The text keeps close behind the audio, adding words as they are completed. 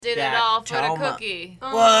Did it all for the cookie.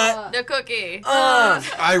 What? The cookie.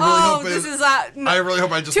 I really hope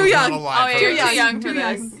I just too was young. not alive. Too young for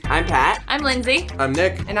this. I'm Pat. I'm Lindsay. I'm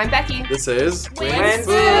Nick. And I'm Becky. This is Wynn's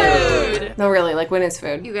Food. No, really, like Wynn's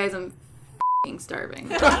Food. You guys, I'm f***ing starving.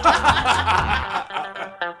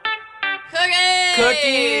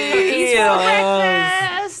 Cookies for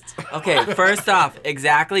breakfast. Okay, first off,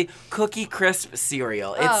 exactly, Cookie Crisp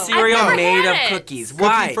cereal. It's Oh. cereal I've never made had of it. cookies. Cookie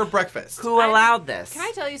Why? for breakfast. Who allowed this? Can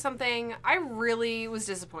I tell you something? I really was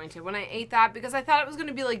disappointed when I ate that because I thought it was going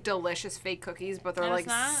to be like delicious fake cookies, but they're And like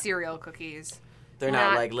it's not? cereal cookies. They're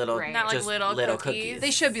not Not like little, great. Not like just little little cookies. cookies.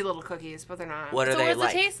 They should be little cookies, but they're not. What are So they what does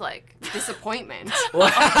like? it taste like? Disappointment.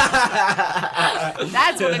 What?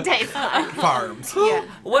 That's what it tastes like. Farms. Yeah.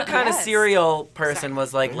 What kind of Yes. cereal person Sorry.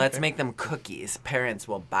 was like, let's make them cookies? Parents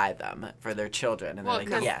will buy them for their children. And they're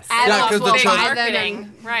like, 'cause yes. adults Yeah, 'cause the will children- buy them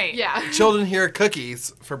Marketing. Right. Yeah. Children hear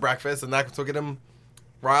cookies for breakfast, and that's what get them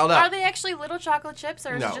riled up. Are they actually little chocolate chips,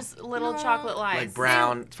 or is No. it just little chocolate lies? Like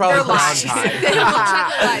brown. It's probably They're brown lies. pie. They look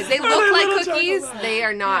chocolate lies. They look like little cookies. chocolate They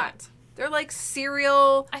are not. They're like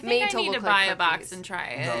cereal I made think to I need look to like buy a cookies. box and try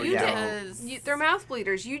it. No, You yeah. Because They're mouth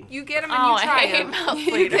bleeders. You get them and Oh, you try I hate them. mouth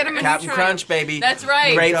You get them and Captain you try Crunch, 'em. baby. That's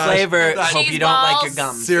right. Great Gosh. flavor. Cheese Hope you don't like your balls.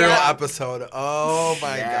 gums. Cereal Yeah. episode. Oh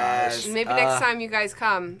my Yes. gosh. Maybe next time you guys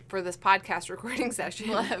come for this podcast recording session,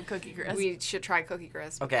 We'll have Cookie Crisp. we should try Cookie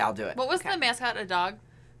Crisp. Okay, I'll do it. What was the mascot? A dog?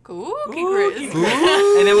 Cookie Cookie Crisp.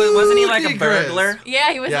 Ooh, And wasn't he like a Cookie burglar? Crisp.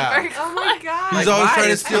 Yeah, he was Yeah. a burglar. Oh my god. He's always Why trying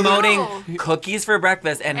to is steal promoting No. cookies for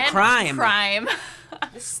breakfast and crime. Crime.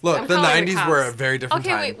 Look, I'm the calling 90s cops. were a very different Okay,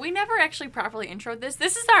 time. wait. We never actually properly introed this.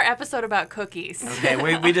 This is our episode about cookies. Okay,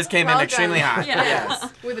 we just came in Welcome. extremely hot. Yeah. Yes.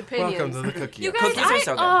 With opinions. Welcome to the cookie. You guys, Cookies are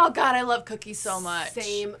so good. Oh god, I love cookies so much.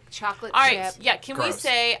 Same chocolate All right, chip. yeah. Can we Gross.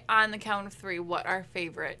 say on the count of 3 what our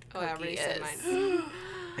favorite Oh, I cookie already said is? mine.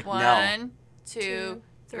 1, 2,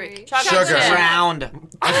 3. three. Chocolate Sugar. chip. Round.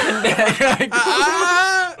 I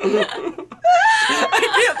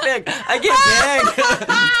can't pick.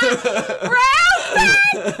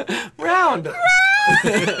 Round.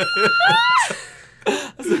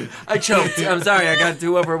 I choked. I'm sorry. I got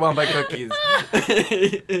too overwhelmed by cookies. Best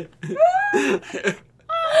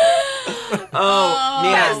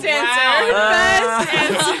man. answer. Best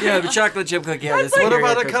answer. Yeah, the chocolate chip cookie. Yeah, What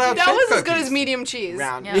about a cutout That chip was as cookie? good as medium cheese.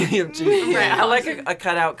 Round, Yeah. medium cheese. Round. I like a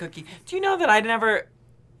cutout cookie. Do you know that I never,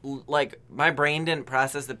 like, my brain didn't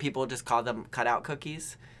process that people just call them cutout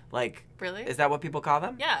cookies? Like, Really? is that what people call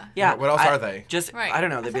them? Yeah. Yeah. What else are they? Just, Right. I don't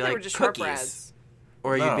know. I They'd thought be they like were just cookies. shortbreads.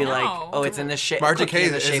 Or you'd be No. like, No. oh, it's in the shape. Margie cookie in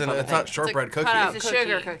K's the shape isn't. of a It's not thing. shortbread cookie. cutout It's a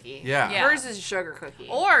sugar cookie. cookie. Yeah. Yeah. Hers is a sugar cookie.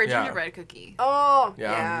 Or a Yeah. gingerbread cookie. Oh,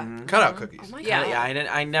 Yeah. yeah. Cutout cookies. Oh my Yeah. god. Yeah,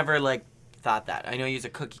 I never, like, thought that. I know you use a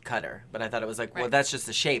cookie cutter, but I thought it was like, well, Right. that's just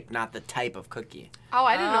the shape, not the type of cookie. Oh,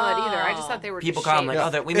 I didn't know that either. I just Oh. thought they were People just call them like, shaped. Yeah. oh,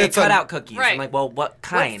 that we make It's a- cutout cookies. Right. I'm like, well, what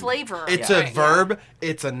kind? What flavor? It's Yeah. a verb.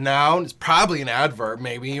 It's a noun. It's probably an adverb.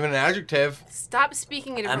 Maybe even an adjective. Stop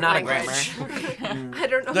speaking a different I'm not a language. I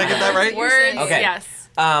don't know. Did I get that right? Words. Okay. Yes.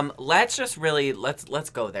 Let's just really let's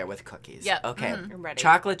go there with cookies. Yep. Okay. Mhm. I'm ready.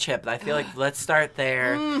 Chocolate chip. I feel like let's start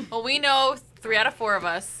there. Well, we know 3 out of 4 of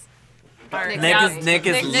us. Are Nick down- is- Nick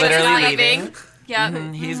is Nick's literally leaving. Yeah.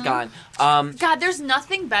 Mhm, he's gone. God, there's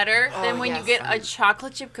nothing better than when yes. you get a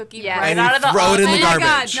chocolate chip cookie Yes. right And out you of the throw it oven. in the Oh my God.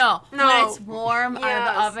 garbage. No, No. when it's warm out of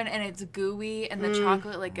Yes. the oven and it's gooey and the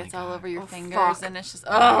chocolate like gets all over your fingers fuck. and it's just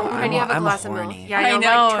And you have a I'm glass of milk. horny. Yeah, I I know.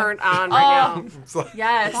 know. Like, turned on right now. It's like-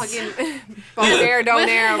 yes. Fucking bone air, don't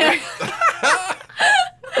air.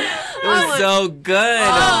 It was so good.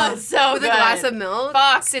 Oh, so With good. a glass of milk.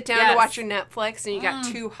 Fuck, Sit down yes. to watch your Netflix, and you got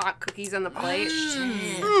 2 hot cookies on the plate.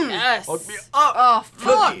 Yes. Oh,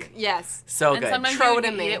 fuck. Cookie. Yes. So And good. sometimes Throw you it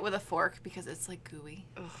in can me. eat it with a fork because it's like gooey.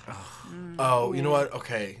 Oh, you know what?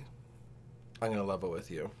 Okay. I'm gonna level with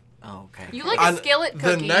you. Oh, okay. You like On a skillet The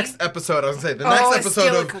cookie. next episode, I was gonna say, the Oh, next a episode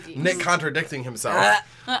skillet of cookie. Nick contradicting himself.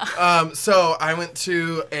 So I went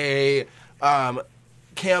to a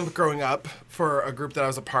camp growing up for a group that I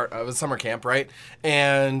was a part of, a summer camp, right?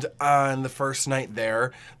 And on the first night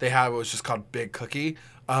there, they had what was just called Big Cookie,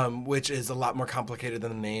 which is a lot more complicated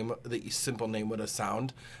than the simple name would have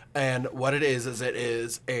sound. And what it is it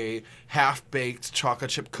is a half-baked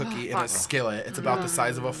chocolate chip cookie in a skillet. It's about the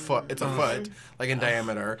size of a foot. It's a foot, like in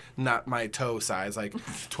diameter, not my toe size, like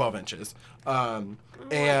 12 inches.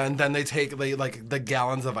 And then they take like the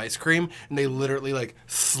gallons of ice cream and they literally like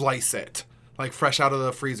slice it, like fresh out of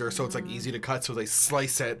the freezer, so it's like easy to cut. So they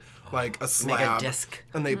slice it like a slab, disc.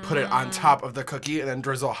 and they put it on top of the cookie and then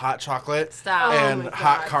drizzle hot chocolate Stop. and Oh my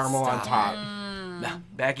hot God, caramel on top.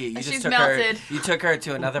 Becky, you just She's took melted. her. You took her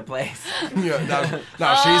to another place. Yeah, no,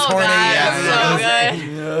 Oh, she's horny. God, Yeah,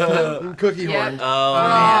 so good. Cookie Yep. horn. Oh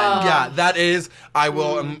man. Yeah, that is. I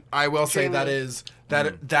will say that is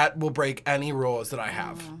that will break any rules that I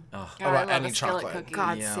have Oh, God, I about love any a skillet chocolate. cookie.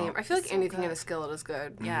 God, Yeah. same. I feel like So anything good. in a skillet is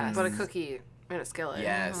good. Yes. But a cookie in a skillet.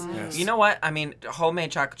 Yes. Yes. You know what? I mean,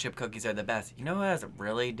 homemade chocolate chip cookies are the best. You know who has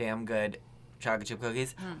really damn good chocolate chip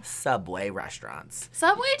cookies? Subway restaurants.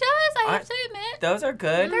 Subway does, I have I- to admit. Those are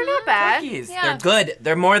good. They're not bad. Cookies. Yeah. They're good.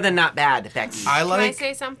 They're more than not bad, Becky. I Can I like.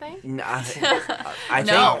 say something? I No.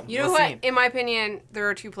 think. You know we'll what? see. In my opinion, there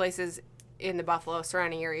are 2 places in the Buffalo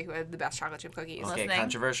surrounding area who have the best chocolate chip cookies. Okay, Listening.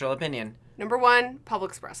 controversial opinion. Number 1,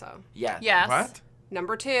 Public Espresso. Yeah. Yes. What?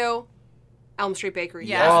 Number 2, Elm Street Bakery.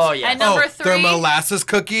 Yes. Oh, yes. And number Their 3, molasses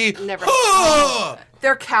cookie. Never. Oh!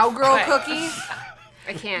 Their cowgirl Okay. cookie.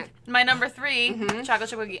 I can't. my number 3, chocolate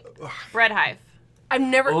chip cookie, Bread Hive. I've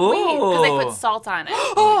never. Ooh. Wait. Because they put salt on it.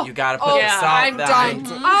 Oh, you gotta put the yeah, salt I'm down.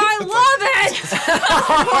 done. I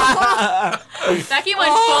love it. Becky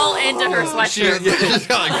went full into her She,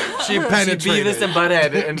 sweatshirt. she penetrated. Beavis and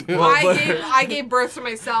Butthead. And I gave birth to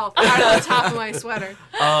myself out of the top of my sweater.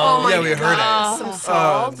 Oh, my yeah, we heard God. it. Some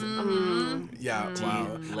salt. Yeah,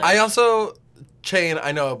 wow. Lit. I also, Chain,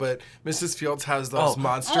 I know, but Mrs. Fields has those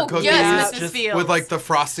monster Oh, cookies yes, Mrs. Just Fields. with like the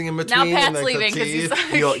frosting in Now between. Pat's and like, leaving the because he's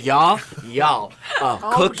teeth. like, y'all,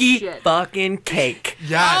 cookie shit. fucking cake.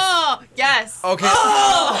 Yes. oh, yes. Okay.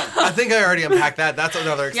 I think I already unpacked that. That's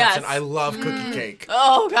another exception. Yes. I love cookie cake.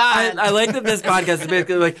 Oh, God. I like that this podcast is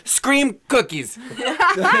basically like scream cookies. Cookie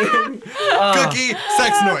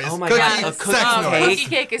sex noise. Oh my cookie god, a sex cookie Oh, noise. cake, cookie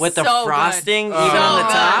cake is with the so good. frosting even So on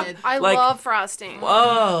the top. good. I Like, love frosting.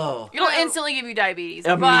 Whoa. It'll instantly give you diabetes.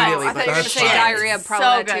 Immediately, I But thought you were going to that's say fine. diarrhea, probably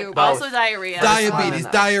so that good. too. Both. Also diarrhea. Diabetes,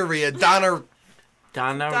 Fun. diarrhea, Donna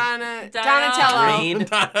Donatello. Reed.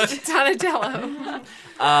 Donatello.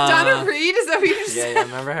 Donna Reed? Is that what you just Yeah, said? you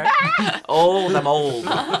remember her? Old, I'm old.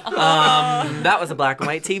 That was a black and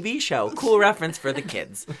white TV show. Cool reference for the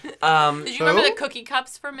kids. Did you remember Who? the cookie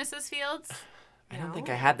cups for Mrs. Fields? I don't think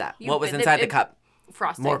I had that. You- What was it- inside the it- cup?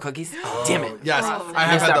 Frosting. More cookies? Damn it. Yes, Oh, I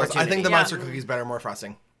have missed had those. I opportunity. think the Yeah. monster cookie's better, more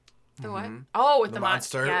frosting. The what? Oh, with The the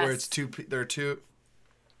monster, yes. where it's there are two.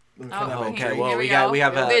 Oh, Okay, here well, we we go. have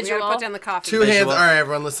a We Visual. gotta put down the coffee. Two hands. Visual. All right,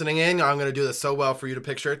 everyone listening in, I'm going to do this so well for you to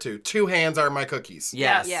picture it too. 2 hands are my cookies.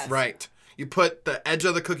 yes. Yes. Right. You put the edge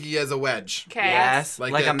of the cookie as a wedge. Okay. Yes.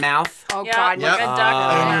 Like Like a a- mouth. Oh, Yeah, God. like Yep. a duck in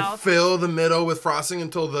the And you mouth. fill the middle with frosting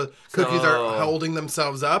until the cookies So- are holding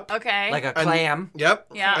themselves up. Okay. Like a And- clam. Yep.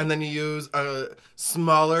 Yeah. And then you use a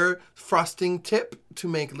smaller frosting tip to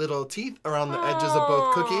make little teeth around the edges of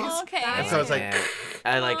both cookies. Okay. And so it's like Yeah.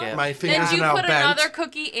 I like it. my Then fingers do are you now put bent. another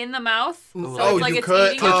cookie in the mouth? So Oh, it's like you it's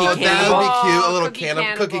could. eating Cookie Oh, cookie. that would be cute. A Oh, little cookie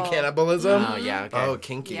cookie cannibal. cannibalism. Oh, yeah, okay. Oh,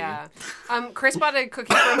 kinky. Yeah. Chris bought a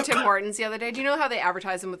cookie from Tim Hortons the other day. Do you know how they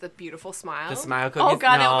advertise them with a beautiful smile? The smile cookies? Oh,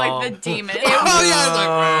 God, no. it like the demon. Oh yeah, it's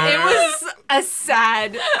like, It was a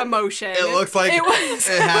sad emotion. it looks like it was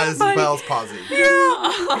it has funny. Bell's palsy.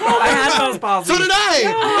 I had those palsy. So did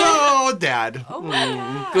I. Oh, Dad.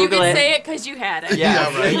 You Google can it. say it because you had it. Yeah,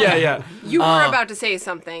 Yeah, right. yeah. You were about to say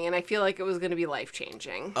something, and I feel like it was going to be life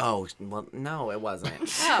changing. Oh, well, no, it wasn't.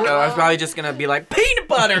 No, I was probably just going to be like, peanut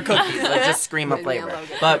butter cookies. Like, just scream a Maybe flavor. a little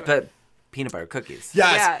bit. But peanut butter cookies.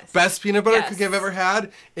 Yes. Yes. Best peanut butter Yes. cookie I've ever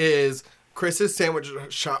had is Chris's sandwich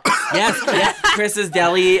shop. Yes, Chris's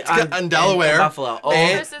Deli in Delaware. in Buffalo. Oh,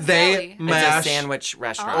 And Chris's they Deli. It's a it's a mash sandwich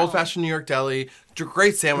restaurant. old fashioned New York deli.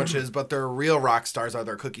 Great sandwiches, but their real rock stars are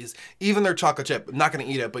their cookies. Even their chocolate chip. I'm not going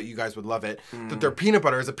to eat it, but you guys would love it. That their peanut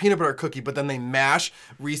butter is a peanut butter cookie, but then they mash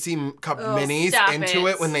Reese Cup minis stop into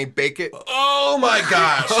it. it when they bake it. Oh my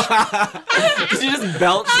gosh. Did you just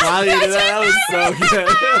belch while you did that? That was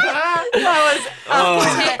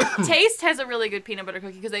so good. Taste has a really good peanut butter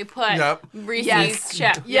cookie because they put Yep. Reese's Yes.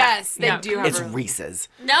 chip. Yes, they Yeah. do have It's a Reese's.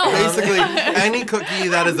 No. Basically, any cookie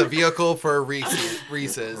that is a vehicle for Reese's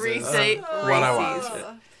Reese. is what I want.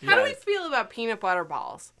 How do we feel about peanut butter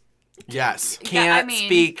balls? Yes. Can't I mean-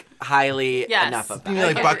 speak highly Yes. enough of You that. mean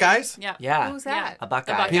like Okay. Buckeyes? Yeah. Yeah. Who's that? A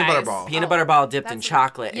Buckeye. Buckeyes. Peanut butter ball. Peanut butter ball dipped in That's-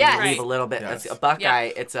 chocolate, and Yes. you leave a Right. little bit. Yes. A Buckeye,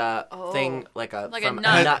 Yeah. it's a thing like a Like a from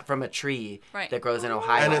nut. from a tree Right. that grows in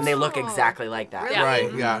Ohio, And and they it's- look exactly like that. Really? Yeah.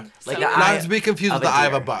 Right, yeah. Like So the Not eye to be confused of with the eye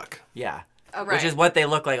of a deer. buck. Yeah. Oh, Which right. is what they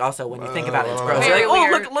look like. Also, when you think about it, it's gross. Very You're like, oh,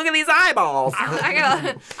 weird. look at these eyeballs.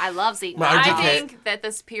 I love Zeke. Well, I Okay. think that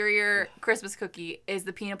the superior Christmas cookie is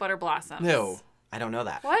the peanut butter blossoms. No. I don't know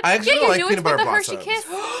that. What? I actually yeah, you like do. peanut It's butter with the Hershey blossoms.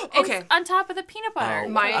 Kiss. Okay. It's on top of the peanut butter. Oh,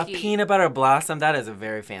 My- a peanut butter blossom. That is a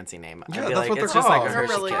very fancy name. Yeah, I'd be that's what it's they're just like a called. They're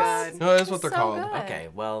Hershey really Kiss. good. No, that's what they're So called. good. Okay,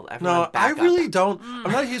 well, everyone No, I back up. really don't.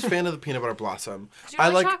 I'm not a huge fan of the peanut butter blossom. Do you I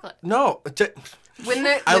like like chocolate? no. When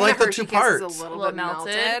the I like the Hershey two Kiss is parts. a little A little bit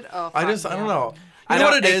melted. melted. Oh, I fuck just I don't yeah. know. I You know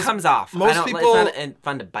don't- what it is? comes off. Most I don't, people. It's not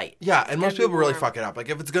fun to bite. Yeah, and most gotta be people really warm. fuck it up. Like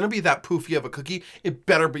if it's gonna be that poofy of a cookie, it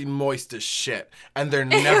better be moist as shit, and there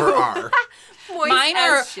never are. Moist Mine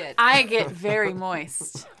as are. shit. I get very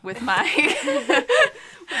moist with my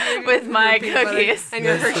with my peanut butter cookies. and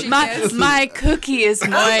your Hershey Kiss. My cookie is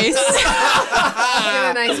moist.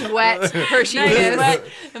 Get a nice wet Hershey Kiss.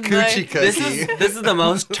 Coochie cookie. This is the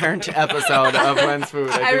most turned episode of When's Food.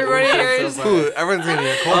 I think Everybody we've done here so is- far. Ooh, everyone's gonna need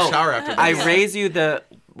a cold shower after this. I raise you the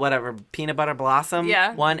whatever peanut butter blossom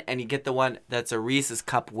Yeah. one, and you get the one that's a Reese's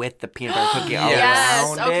cup with the peanut butter cookie all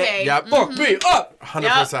Yes, around okay. it. Yep. Fuck me up.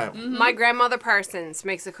 100%. My grandmother Parsons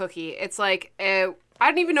makes a cookie. It's like I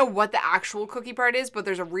don't even know what the actual cookie part is, but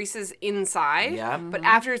there's a Reese's inside. Yeah. But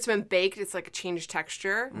after it's been baked, it's like a changed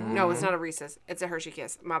texture. No, it's not a Reese's. It's a Hershey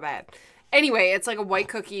Kiss. My bad. Anyway, it's like a white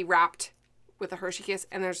cookie wrapped with a Hershey Kiss,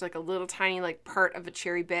 and there's like a little tiny like part of a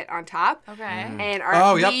cherry bit on top. Okay. And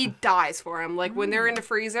Oh, yep. he dies for them. Like when they're in the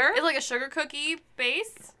freezer, It's like a sugar cookie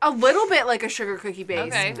base. a little bit like a sugar cookie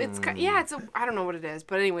base. Okay. It's it's a I don't know what it is,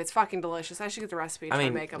 but anyway, it's fucking delicious. I should get the recipe and I try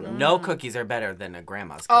mean, to make them. no cookies are better than a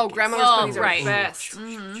grandma's cookies. Oh, grandmother's Well, cookies are right. the best.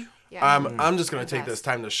 Yeah. I'm just gonna take Best. this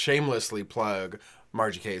time to shamelessly plug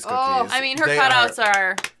Margie K's cookies. Oh, I mean, her They cutouts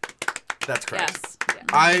are. That's correct. Yes.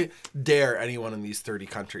 I dare anyone in these 30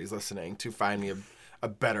 countries listening to find me a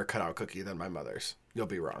better cutout cookie than my mother's. You'll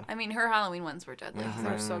be wrong. I mean, her Halloween ones were deadly.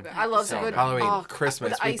 They're so good. I love So so good good. Halloween, oh,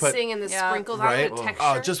 Christmas, with we put- icing and the Yeah. sprinkles Right? on it, the texture.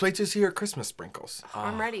 Oh, just wait to see her Christmas sprinkles.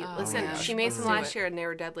 I'm ready. Listen, yeah. she made some Let's do last it. year and they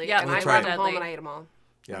were deadly. Yeah, and I that's brought right. them home Deadly. and I ate them all.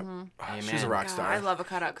 Yeah. Oh, she's a Amen. rock God, star. I love a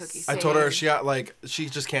cutout cookie. I told her she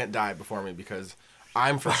just can't die before me because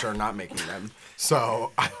I'm for sure not making them.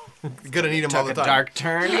 So I'm gonna need them all Took the a time. dark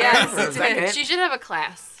turn. Yes, for a second. she should have a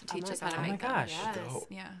class to teach my us how to God. make Oh my gosh. them. Dope.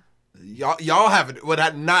 Yeah. Y'all would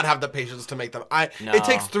not have the patience to make them. No. It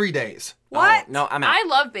takes 3 days. What? Oh, no, I'm out. I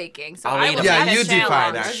love baking, so I'll I eat would them. have Yeah, a you do challenge.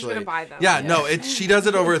 fine just actually. gonna buy them. Yeah, no, she does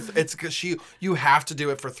it over. It's because you have to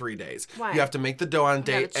do it for 3 days. Why? You have to make the dough on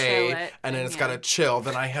day gotta chill A, it, and then and it's yeah. gotta chill.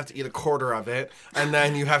 Then I have to eat a quarter of it, and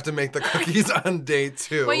then you have to make the cookies on day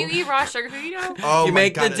 2. Well, you eat raw sugar cookie dough? Oh You my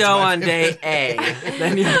make God, the it's dough my on day favorite. A,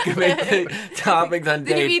 then you can make the toppings on Then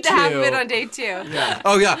day you eat the 2. half of it on day 2.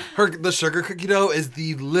 Oh yeah, the sugar cookie dough is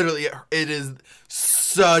it is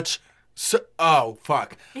oh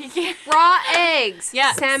fuck. Raw eggs.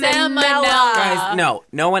 Yeah, Salmonella. salmonella. Guys,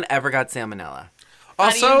 no one ever got salmonella. How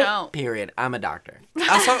Also, do you know? Period. I'm a doctor.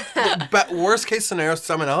 also, but worst case scenario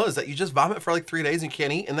salmonella is that you just vomit for like 3 days and you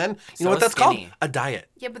can't eat, and then you know So what that's skinny. called? A diet.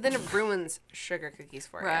 Yeah, but then it ruins sugar cookies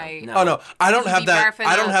for you. Right. No. Oh no, I don't You have be that. barfing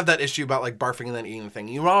I don't up. have that issue about like barfing and then eating the thing.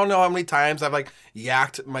 You all know how many times I've like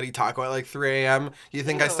yacked Mighty Taco at like 3 a.m. You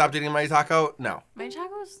think I Ew. stopped eating Mighty Taco? No. My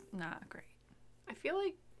taco's not great. I feel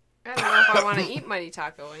like I don't know if I want to eat Mighty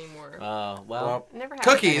Taco anymore. Well, Well, Never had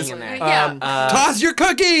cookies. it. Hang in there. Yeah. Toss your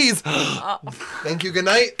cookies. Thank you. Good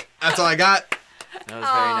night. That's all I got. that was very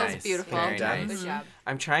Oh, nice. it's beautiful. Very Good nice. Good job.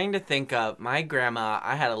 I'm trying to think of my grandma.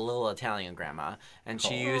 I had a little Italian grandma, and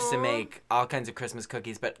she used to make all kinds of Christmas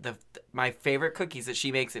cookies. But my favorite cookies that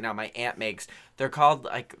she makes, and now my aunt makes, they're called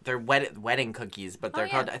they're wedding cookies, but they're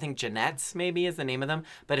yeah. called, I think, Jeanette's maybe is the name of them.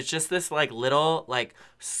 But it's just this like little like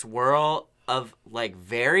swirl of like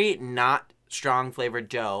very not strong flavored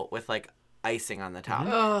dough with like icing on the top,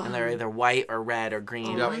 and they're either white or red or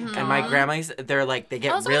green. Yep. And my grandma's, they're like they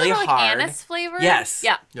get Those really are like hard. anise flavor? Yes.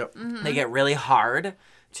 Yeah. Yep. They get really hard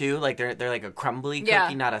too. Like they're like a crumbly cookie,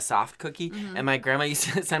 Yeah. not a soft cookie. And my grandma used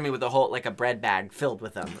to send me with a whole like a bread bag filled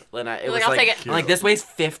with them. And it You're was like, "I'll like, take it." I'm like, this weighs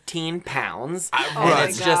 15 pounds, and Right.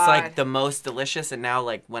 it's just like God. the most delicious. And now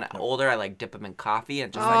like when I'm older, I like dip them in coffee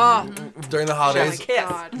and just During the holidays, Kiss.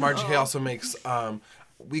 God. Margie K also makes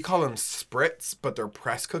we call them spritz, but they're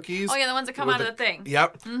press cookies. Oh, yeah, the ones that come with out of the thing.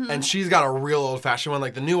 Yep. And she's got a real old fashioned one.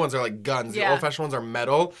 Like the new ones are like guns. The Yeah. old fashioned ones are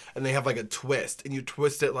metal and they have like a twist. And you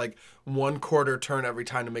twist it like 1/4 turn every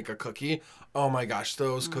time to make a cookie. Oh my gosh,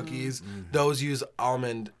 those cookies, those use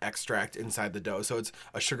almond extract inside the dough. So it's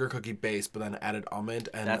a sugar cookie base, but then added almond.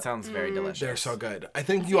 And that sounds very delicious. they're so good. I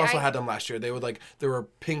think you also I- had them last year. They would there were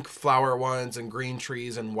pink flower ones and green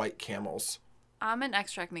trees and white camels. Almond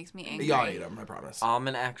extract makes me angry. Y'all ate them, I promise.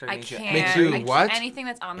 Almond extract I makes you can't. Makes you I can't- what? Anything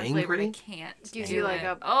that's almond Angry? flavored, I can't. Gives do you like it.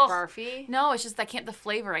 a Oh. barfy. No, it's just I can't. The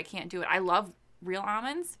flavor, I can't do it. I love real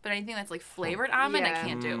almonds, but anything that's like flavored almond, Yeah. I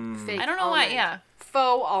can't do. Fake I don't know almond. why. Yeah.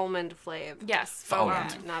 Faux almond flavor. Yes. Faux almond.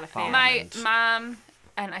 almond. Not a fan. My Almond. mom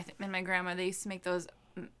and my grandma, they used to make those.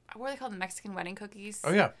 What are they called? Mexican wedding cookies.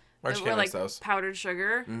 Oh yeah, They March were can't like make those. powdered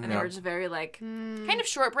sugar, and they Yeah. were just very like kind of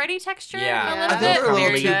shortbready texture. Yeah. a Yeah. little I think bit. they're a little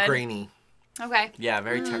Very too good. grainy. Okay. Yeah,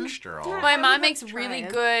 very textural. My mom would makes like to try really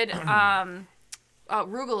it. good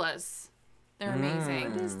rugulas. They're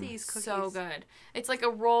amazing. What is these cookies? So good. It's like a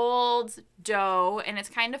rolled dough, and it's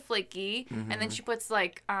kind of flaky. And then she puts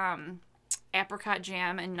like apricot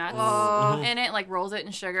jam and nuts in it, like rolls it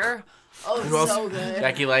in sugar. Oh, Who else? so good.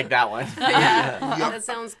 Becky liked that one. Yeah, That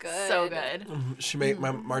sounds good. so good. She made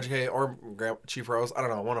my Margie K or Chief Rose. I don't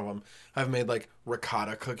know, one of them. I've made like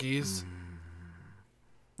ricotta cookies.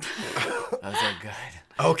 Those are good.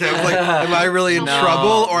 Okay, I was like, am I really in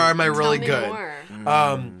trouble or am I really Tell me good?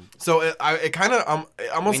 more. So it kind of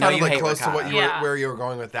it almost We know sounded you like hate close to what ricotta. you were Yeah. where you were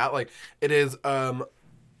going with that. Like it is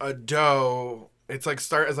a dough. It's like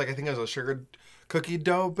start as like I think it was a sugar cookie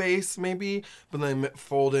dough base maybe, but then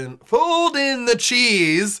fold in the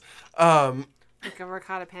cheese. Like a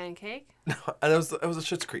ricotta pancake? And it was a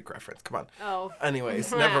Schitt's Creek reference. Come on. Oh.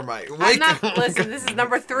 Anyways, never mind. I'm not, listen, this is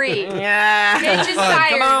number 3. Yeah. Bitch is tired.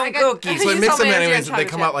 Come on, I got- cookies. So I you mix told them me I was anyways, gonna and they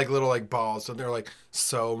come chocolate out like little like balls, so they're like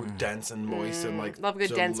so dense and moist and like Love a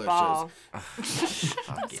good dense delicious. ball.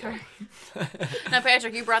 Fuck yeah. Now,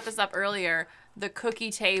 Patrick, you brought this up earlier. The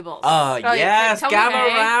cookie tables. Oh, yeah, yes, tell me- gather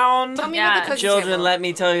okay. around. Tell me Yeah. about the cookie Children, table. let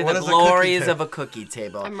me tell you What the is a cookie glories table? of a cookie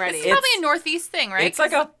table. I'm ready. It's probably a Northeast thing, right? It's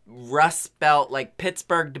like a Rust Belt, like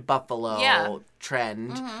Pittsburgh to Buffalo Yeah.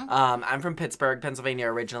 trend. I'm from Pittsburgh, Pennsylvania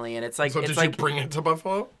originally, and it's like So it's did like you bring it to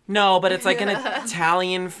Buffalo? no, but it's like an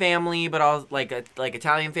Italian family, but all like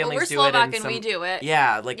Italian Well, families we're do Slovak it. and we do it.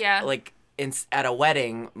 Yeah, Yeah. like at a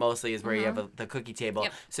wedding mostly is where you have the cookie table.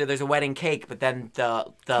 Yep. So there's a wedding cake, but then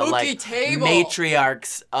the Cookie like table.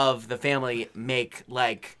 matriarchs of the family make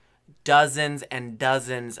like dozens and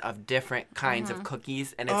dozens of different kinds of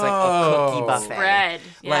cookies, and it's like a cookie buffet. Bread.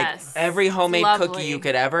 Like Yes. every homemade Lovely. cookie you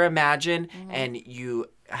could ever imagine, and you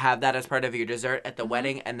have that as part of your dessert at the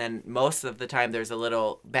wedding, and then most of the time there's a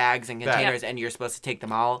little bags and containers, and you're supposed to take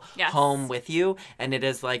them all Yes. home with you, and it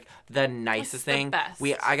is like the nicest the thing. best.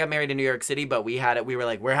 I got married in New York City, but we were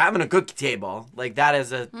like, we're having a cookie table. Like that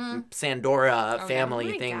is a Sandora family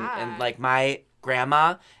Oh my thing, God. and like my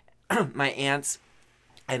grandma, my aunts,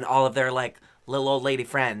 and all of their like little old lady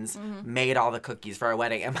friends made all the cookies for our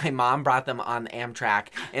wedding, and my mom brought them on Amtrak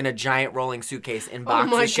in a giant rolling suitcase in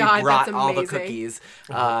boxes. my She God, brought that's all the amazing. cookies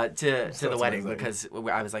to the Sounds wedding amazing. because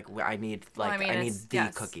I was like, I need I mean, I need it's- the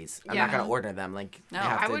yes. cookies. I'm Yeah. not gonna order them. Like No, you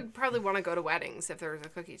have I to- would probably want to go to weddings if there was a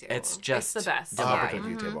cookie table. It's just the best. I'll have a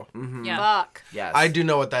divine. cookie table. Yeah. Fuck. Yes. I do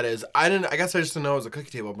know what that is. I guess I just didn't know it was a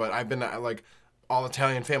cookie table, but I've been at like all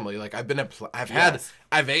Italian family. Like I've been at. Yes.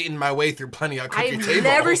 I've eaten my way through plenty of cookie I've tables.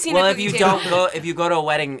 never seen Well, a if cookie you table. if you go to a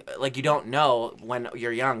wedding, like you don't know when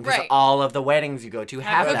you're young, because Right. all of the weddings you go to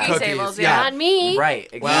have Have that. cookie Cookies, tables. yeah. Not me. Right.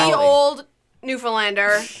 The Exactly. old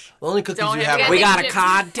Newfoundlander. The only cookies Don't you have have. to We get got a chips.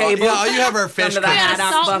 cod table. Yeah, all you have are fish to the cookies. hat Yeah,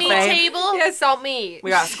 off salt meat buffet. table. Yeah, salt meat. We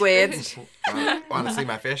got squids. Want to see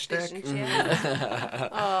my fish stick? Fish and chips.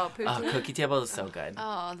 Oh, poutine. Cookie table is so good.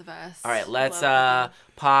 Oh, the best. All right, let's Love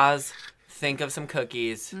pause. Think of some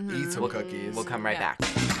cookies. Eat some cookies. We'll come right Yeah.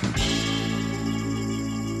 back.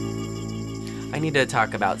 I need to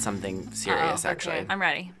talk about something serious, okay. actually. I'm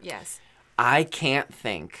ready. Yes. I can't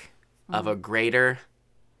think of a greater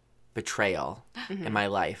betrayal in my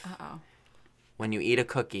life when you eat a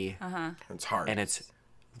cookie It's hard. and it's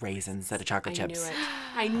raisins instead of chocolate I chips. knew it.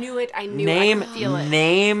 I knew it. I knew Name it. I could feel it.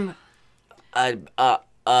 name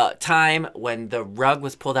a time when the rug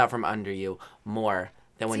was pulled out from under you more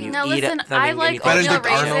than when you Now eat listen, it. than I when like you think oatmeal Benedict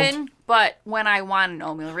Arnold? raisin, but when I want an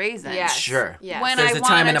oatmeal raisin. Yes. Sure. Yes. When There's I a want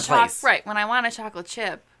time and a place. Right. When I want a chocolate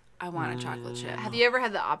chip, I want a chocolate chip. Have you ever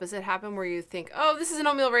had the opposite happen where you think, oh, this is an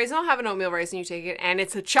oatmeal raisin, I'll have an oatmeal raisin, you take it, and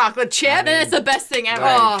it's a chocolate chip? Then it's the best thing ever.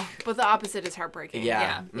 Right. Oh, but the opposite is heartbreaking.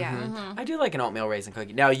 Yeah. Yeah. Yeah. I do like an oatmeal raisin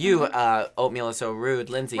cookie. Now you, oatmeal is so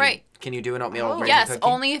rude, Lindsay. Right. Can you do an oatmeal raisin Yes, cookie?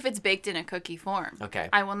 only if it's baked in a cookie form. Okay.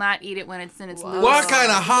 I will not eat it when it's in its loose. What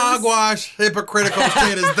kind of hogwash hypocritical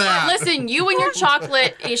shit is that? Listen, you and your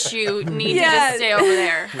chocolate issue need to Yes. just stay over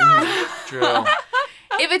there. True.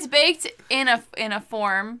 If it's baked in a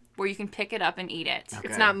form where you can pick it up and eat it,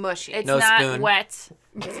 It's not mushy. it's No not spoon. wet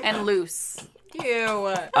and loose.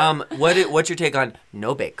 Ew. What's your take on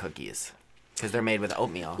no bake cookies? Because they're made with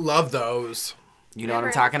oatmeal. Love those. You know what I'm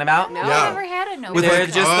Never- talking about? No. I've Yeah. never had a no. With They're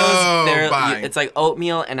like- just oh, those. bye. It's like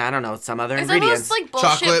oatmeal and I don't know some other It's ingredients. almost like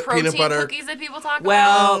bullshit Chocolate, protein peanut butter. cookies that people talk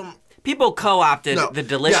Well, about. People co-opted No. the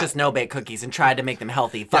delicious Yeah. no-bake cookies and tried to make them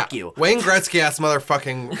healthy. Fuck you. Wayne Gretzky ass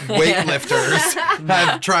motherfucking weightlifters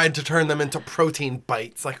have tried to turn them into protein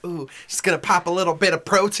bites. Like, ooh, just gonna pop a little bit of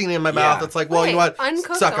protein in my mouth. It's like, well, you know what?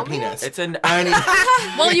 uncooked Suck a oatmeal? penis. It's an I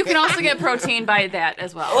need, Well, you can also get protein by that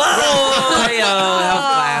as well. oh,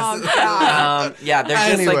 health class. Yeah, they're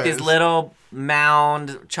just like these Anyways. little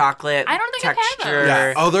mound chocolate I don't think I've had texture. those.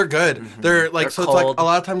 yeah. Oh, they're good. They're like, They're so it's like cold. a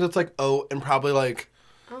lot of times it's like oat and probably like.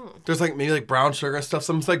 There's like maybe like brown sugar and stuff.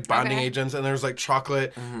 Sometimes like bonding Okay. agents, and there's like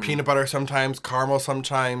chocolate, peanut butter sometimes, caramel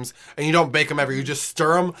sometimes, and you don't bake them ever. You just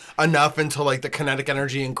stir them enough until like the kinetic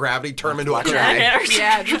energy and gravity turn them into a crack.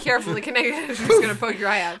 Yeah, be careful. The kinetic energy is going to poke your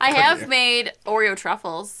eye out. I have made Oreo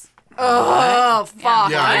truffles. Oh, fuck.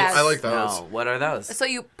 Yeah, yes. I like those. No, what are those? So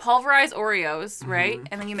you pulverize Oreos, right?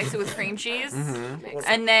 And then you mix it with cream cheese.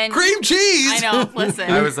 And then Cream cheese. I know, listen.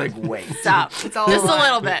 I was like, wait. Stop. It's all Just a lie.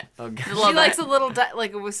 little bit. Okay. A little She likes bit. a little,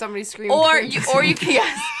 like with somebody screaming. Or cream you cheese. or you can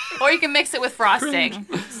yes. Or you can mix it with frosting.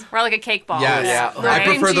 Or like a cake ball. Yes. Yeah. I Right?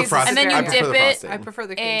 prefer the Cream cheese frosting. And then you I prefer dip the it frosting. I prefer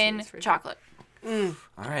the cream in cheese. For sure. chocolate. All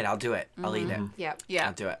right, I'll do it. I'll eat it. Yep. Yeah.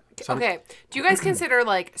 I'll do it. Okay. Do you guys consider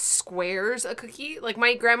like squares a cookie? Like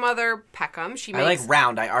my grandmother Peckham, she I makes. like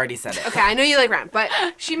round. I already said it. Okay, I know you like round, but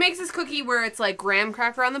she makes this cookie where it's like graham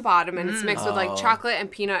cracker on the bottom and it's mixed with like Oh. chocolate and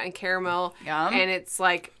peanut and caramel. Yum. And it's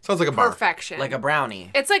like Sounds like a bar. perfection. Like a brownie.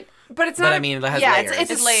 It's like, but it's But not. I mean, it has yeah, layers. it's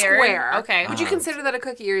a It's layered. square. Okay. Would you consider that a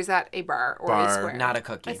cookie or is that a bar or a Bar, square? Not a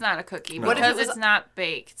cookie. It's not a cookie What if because it was- it's not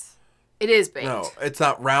baked. It is baked. No, it's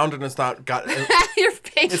not round and it's not got. You're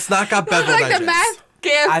baked. It's not got beveled like edges. the math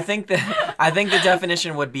gift. I think the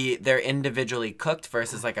definition would be they're individually cooked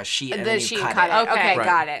versus like a sheet and The then you sheet cut cut it. it. Okay. Okay, Right.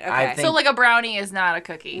 got it. Okay. I think- So like a brownie is not a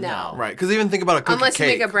cookie. No. Right, because even think about a cookie Unless you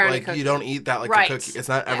cake. make a brownie like cookie. you don't eat that like Right. a cookie. It's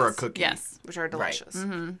not ever a Yes. cookie. Yes. Which are delicious.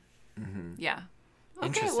 Yeah. Okay,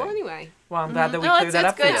 Interesting. well, anyway. Well, I'm glad that we No, cleared that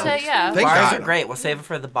up it's good for you. to yeah. Thank Bars God. are great. We'll save it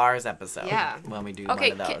for the bars episode. Yeah. When we do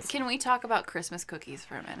Okay, one of those. can we talk about Christmas cookies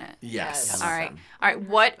for a minute? Yes. Yes. All right. All right.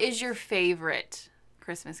 What is your favorite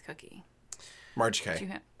Christmas cookie? Marge Do you K.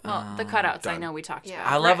 have, well, the cutouts. I done. know we talked Yeah.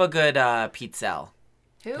 about. I love a good pizza.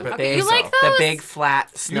 Who? The Okay, big, you like The those? big flat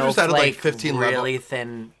You just added, snowflake, like, 15 level- really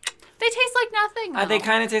thin. They taste like nothing. They though.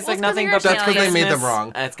 kind of taste Well, like it's 'cause nothing, you're but That's 'cause they made them Christmas-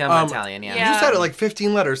 wrong. It's kind of Italian, yeah. yeah. You just added like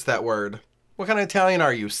 15 letters to that word. What kind of Italian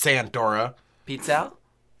are you, Sandora? Pizza?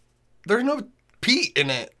 There's no Pete in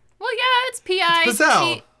it. Well, yeah, it's P.I. It's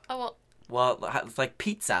Pizzelle. Oh well, Well, it's like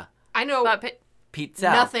pizza. I know but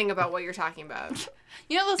Pizza. nothing about what you're talking about.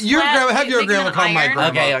 you know those Your flat, grandma, have you your make them grandma in call my iron?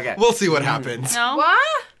 grandma. Okay. We'll see what happens. No,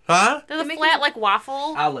 What? Huh? they're the They make flat them- like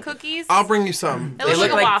waffle I'll look. cookies. I'll bring you some. It They looks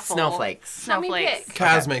look like a like waffle. snowflakes. Let me Snowflakes. pick.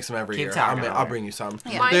 Kaz Okay. makes them every Keep year. talking I'll about bring you some.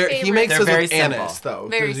 Yeah. My He favorite- makes They're those very with simple. anise though.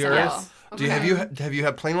 Very Does yours? simple. Do you have you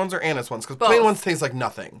had plain ones or anise ones? Because Both. plain ones taste like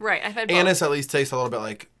nothing. Right, I've had both. Anise at least tastes a little bit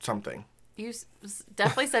like something. You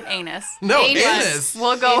definitely said anus. No, Anise. anise.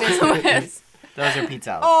 We'll go with. Those are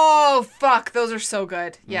pizza. Oh, fuck. Those are so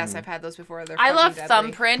good. Yes, I've had those before. They're I fucking love deadly.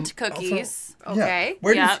 thumbprint cookies. Okay.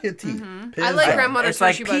 Where Yeah. did you see tea? I like Pizza. grandmother's It's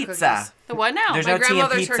like Hershey Bud pizza. cookies. The what now? There's My no T in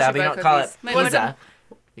grandmother's pizza. Hershey We Bud don't call it cookies. Wait, what pizza.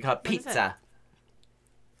 We call it What is it? pizza.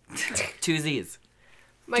 Two Z's.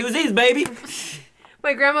 My, Two Z's, baby.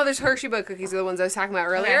 my grandmother's Hershey Bud cookies are the ones I was talking about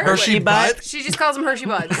earlier. Hershey Bud? Bud? She just calls them Hershey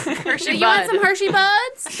Buds. Hershey You want Bud. some Hershey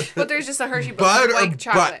Buds? But there's just a Hershey Bud, Bud with or white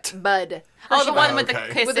chocolate. Bud. Oh, the one Bud. with the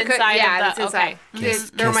Okay. kiss With the inside yeah, of that's the. inside. Okay.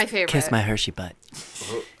 They're my favorite. Kiss my Hershey butt.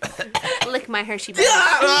 Lick my Hershey Bud.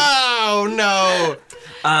 Oh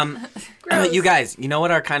no! You guys, you know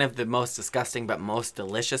what are kind of the most disgusting but most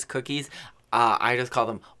delicious cookies? I just call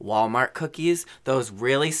them Walmart cookies. Those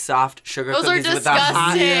really soft sugar Those are cookies with the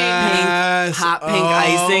hot disgusting. Yes. hot pink Oh.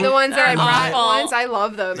 icing. The ones that I They're brought awful. once, I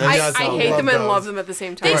love them. Yeah, I yes, I hate love them and those. love them at the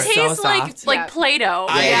same They time. Right. taste So like soft. like Yeah. Play-Doh.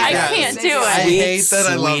 I- I yes. can't do I it. hate that.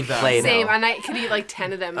 I love Sweet that. Play-Doh. Same, and I could eat like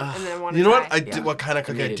 10 of them and then want to You know what? die. I do, what kind of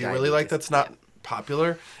cookie I Immediate do really like diabetes. that's not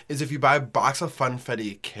popular is if you buy a box of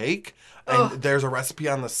Funfetti cake and there's a recipe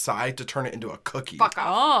on the side to turn it into a cookie. Fuck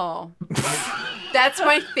off. Oh. That's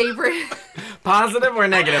my favorite. Positive or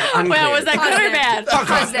negative? Unclear. Well, was that good or Positive. bad?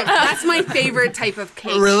 Positive. That's my favorite type of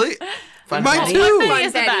cake. Really? Funfetti? Mine Funfetti too.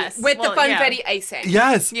 is the best. With Well, the yeah. funfetti icing.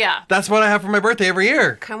 Yes. Yeah. That's what I have for my birthday every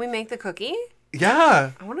year. Can we make the cookie?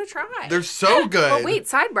 Yeah. I want to try. They're so good. But wait,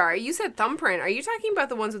 sidebar. You said thumbprint. Are you talking about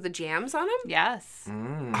the ones with the jams on them? Yes.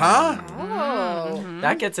 Huh? Oh.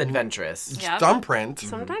 That gets adventurous. Yeah. Thumbprint.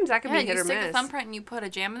 Sometimes that can Yeah, be hit you or stick the miss. thumbprint and you put a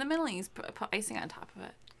jam in the middle and you put icing on top of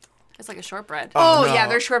it. It's like a shortbread. Oh, no. yeah,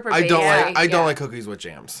 they're shortbread I don't baked. like. I Yeah. don't like cookies with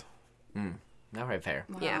jams. Not very fair.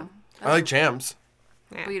 Yeah. I like jams.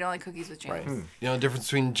 Yeah. But you don't like cookies with jams. Right. You know the difference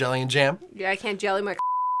between jelly and jam? Yeah, I can't jelly my.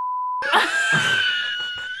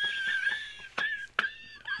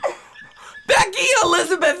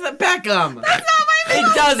 Elizabeth Beckham. That's not my name.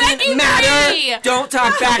 It doesn't Becky matter. Free. Don't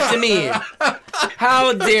talk back to me.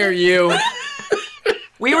 How dare you?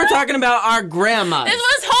 We were talking about our grandmas. This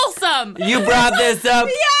was wholesome. You brought this up.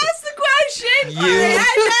 Ask the question. You-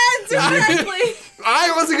 I answered correctly.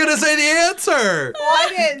 I wasn't gonna say the answer.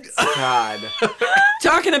 I didn't. God.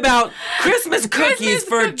 Talking about Christmas cookies Christmas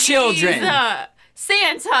for cookies, children.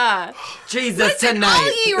 Santa. Jesus, All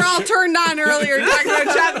tonight. you were all turned on earlier talking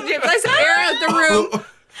about chocolate chips. I said, air out the room.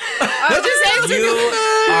 I was just answering.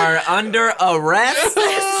 You are under arrest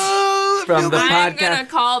from the I'm gonna podcast.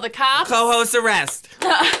 call the cops. Co-host arrest.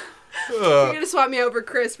 You're gonna swap me over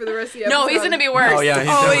Chris for the rest of the episode. No, he's gonna be worse. Oh yeah,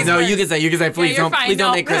 Always no. worse. You can say. Yeah, Please you're don't. fine. Please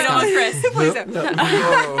don't No, make Chris no, come. Chris. Please don't.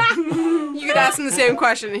 You could ask him the same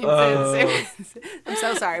question and he'd say the same. I'm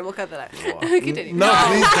so sorry. We'll cut that out. Continue. No,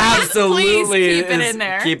 please. Absolutely, Please keep it is in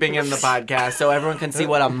there. keeping in the podcast so everyone can see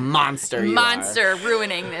what a monster you are. Monster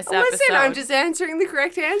ruining this episode. Listen, I'm just answering the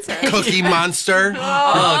correct answer. Cookie Monster.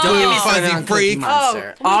 Oh, don't get me Fuzzy started on Cookie freak.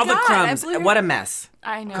 Monster. Oh my All the God, crumbs. I blew your- What a mess.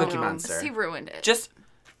 I know. Cookie Monster. He ruined it. Just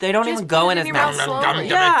they don't even put go it in in his your mouth mouth. slowly.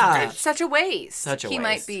 Yeah. Such a waste. Such a He waste.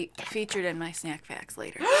 might be featured in my snack facts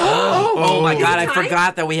later. Oh my God! I Time?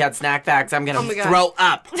 forgot that we had snack facts. I'm gonna Oh my God. throw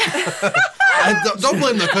up. Don't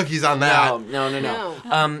blame the cookies on that.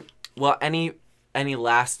 No. Well, any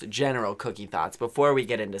last general cookie thoughts before we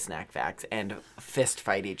get into snack facts and fist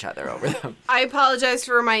fight each other over them? I apologize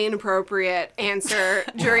for my inappropriate answer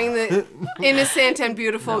during the innocent and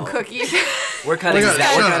beautiful cookies. We're cutting We're that.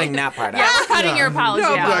 gonna- We're cutting that part Yeah, out. we're cutting your apology No,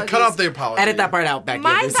 out. Yeah, cut off the apology. Edit that part out, Becky.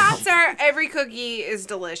 My There's- thoughts are every cookie is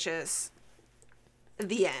delicious.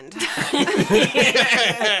 The end.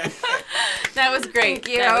 That was great. Thank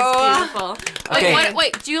you. That was beautiful. Okay.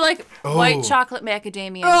 Wait, do you like Oh. white chocolate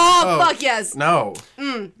macadamia? Oh, fuck yes. No,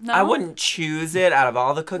 No? I wouldn't choose it out of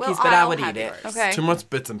all the cookies, Well, but I I'll would have eat it. yours. Okay. too much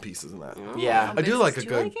bits and pieces in that. Yeah. I do like a Do you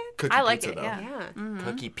good like it? cookie I like pizza it, though. yeah.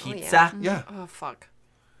 Cookie yeah. pizza. Yeah. Oh, fuck.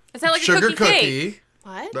 Is that like Sugar a cookie cake?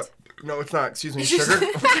 What? No, it's not. Excuse me. Sugar.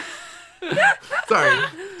 Sorry.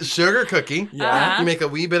 Sugar cookie. Yeah. You make a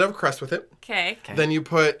wee bit of crust with it. Okay. Then you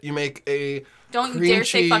make a Don't you cream dare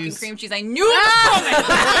say fucking cheese. cream cheese. I knew it was coming.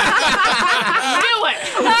 I knew it.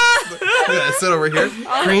 Yeah, sit over here.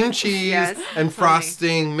 Cream cheese Yes. and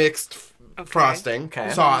frosting mixed frosting Okay.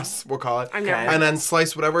 sauce, we'll call it. I've never Okay. And then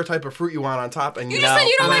slice whatever type of fruit you want on top. And You just said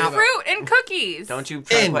you don't and like then- fruit and cookies. Don't you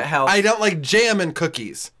try to And put health. I don't like jam in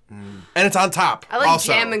cookies. And it's on top. I like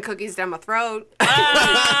also. jam and cookies down my throat.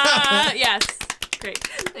 Yes. Great.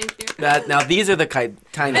 Thank you. That, now these are the kind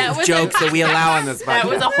That of was jokes that we allow on this podcast. That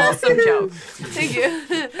was a wholesome joke. Thank you.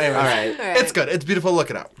 Anyway, All right. All right. It's good. It's beautiful. Look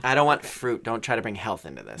it up. I don't want fruit. Don't try to bring health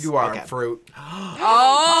into this. You are Okay. fruit. Oh,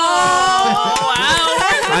 wow.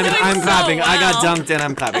 I'm so clapping. I got well. dunked and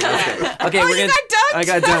I'm clapping. That's good. Okay, we're you gonna. got dunked? I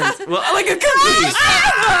got dunked. Well, like a cookie.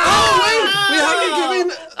 We haven't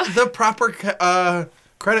given the proper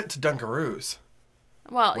credit to Dunkaroos.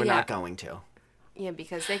 Well, We're yeah. not going to. Yeah,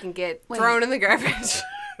 because they can get thrown in the garbage.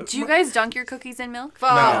 Do you guys dunk your cookies in milk?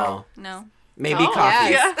 Fuck. No. No. Maybe Oh,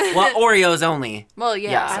 coffee. yes. Well, Oreos only. Well,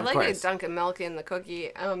 yeah. Yes. I Of like course. a Dunkin' milk in the cookie.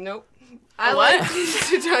 Nope. I What? like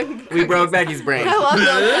to dunk We broke Becky's brain. I love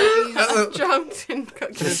milk cookies drunked in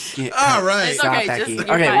cookies. All right. It's Stop, okay, Becky. just-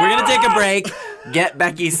 Okay, you're fine. we're gonna take a break. Get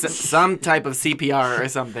Becky some type of CPR or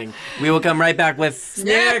something. We will come right back with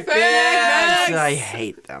snack facts. I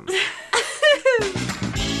hate them.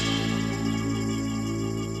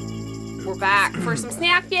 We're back for some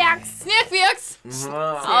snack facts. Snack facts.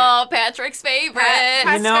 Oh, Oh, Patrick's favorite.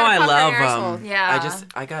 you know got a I puckering love arsehole. them. Yeah.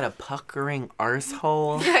 I got a puckering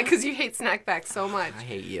arsehole. Yeah, because you hate snack facts so much. I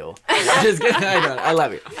hate you. Just kidding. I don't. I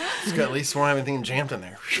love you. Just got at least one everything jammed in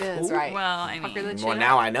there. Yeah, that's right. Well, I Pucker mean. the chin Well, up.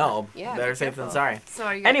 now I know. Yeah, Better be safe than careful. sorry. So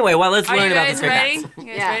are you Anyway, well, let's Are learn you about the guys snack ready? facts. You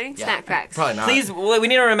guys Yeah, ready? snack facts. Probably not. Please, well, we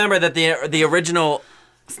need to remember that the original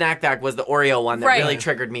snack fact was the Oreo one that Right. really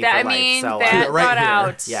triggered me That, for I life. mean, So, that right brought here.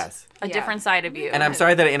 out yes. a Yeah. different side of you. And I'm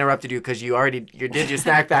sorry that I interrupted you because you did your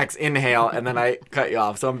snack facts inhale and then I cut you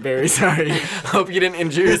off. So I'm very sorry. Hope you didn't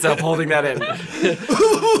injure yourself holding that in.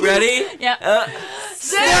 Ready? Yeah.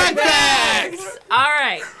 Snack facts. All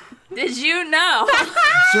right. Did you know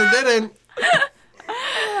Sure didn't.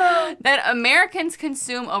 that Americans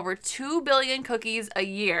consume over 2 billion cookies a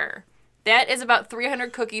year? That is about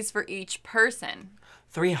 300 cookies for each person.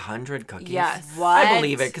 300 cookies. Yes. I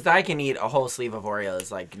believe it because I can eat a whole sleeve of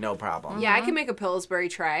Oreos like no problem. Yeah, I can make a Pillsbury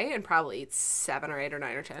tray and probably eat 7 or 8 or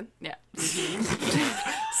 9 or 10. Yeah.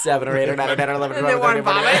 7 or 8 or 9 or 10 or 11 or And then 12 or want 13 to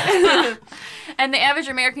or 14. vomit. And the average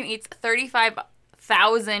American eats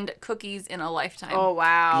 35,000 cookies in a lifetime. Oh,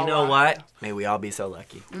 wow. You know what? May we all be so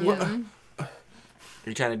lucky. Are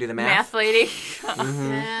you trying to do the math? Math lady.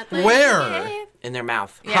 Where? In their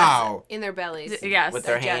mouth. Yes. How? In their bellies. Yes. With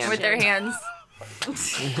their hands. With their hands.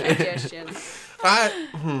 Digestion.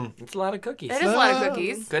 It's a lot of cookies. It is a lot of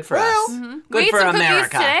cookies. Good for Well, us. We Good ate for some America.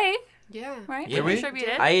 cookies today, Yeah. right? Did we?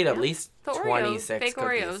 Distributed. I ate at least The Oreos, 26 fake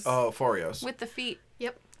cookies. Oreos. Oh, Foreos. With the feet.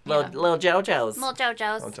 Yep. Little JoJo's. Little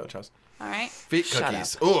JoJo's. Oh, Chow-chows. All right. Feet Shut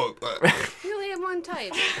cookies. Ooh. You only have one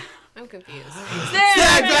type. I'm confused.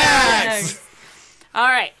 Snack bags! All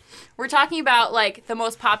right. We're talking about like the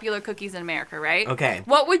most popular cookies in America, right? Okay.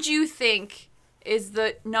 What would you think is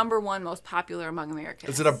the number one most popular among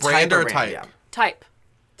Americans? Is it a brand or a type? Yeah. Type?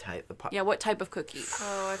 Type of Yeah, what type of cookie?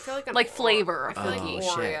 Oh, I feel like an Like flavor. I feel like Oh,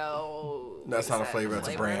 shit. Oreo. That's not a Is that flavor, that's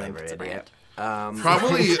a brand. It's a brand.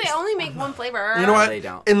 Probably. They only make one flavor. You know what? They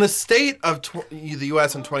don't. In the state of the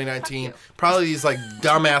U.S. in 2019, probably these like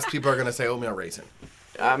dumbass people are gonna say oatmeal raisin.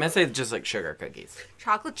 I'm going to say just like sugar cookies.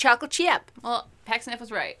 Chocolate chip. Well, Paxton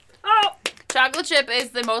was right. Oh! Chocolate chip is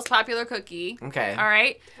the most popular cookie. Okay. All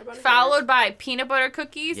right. about Followed by peanut butter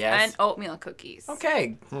cookies Yes. and oatmeal cookies.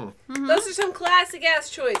 Okay. Those are some classic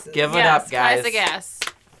ass choices. Give it Yes, up, guys. classic ass.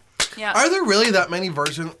 Yeah. Are there really that many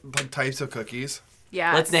like types of cookies?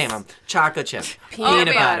 Yes. Let's name them. Chocolate chip, Peanut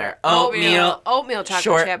peanut butter, oatmeal, Oatmeal chocolate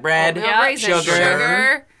shortbread, chip. Oatmeal Yeah. raisin.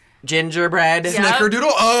 Sugar. gingerbread. Yeah. Snickerdoodle?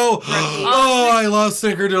 Oh, I love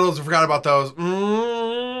snickerdoodles. I forgot about those.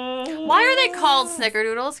 Why are they called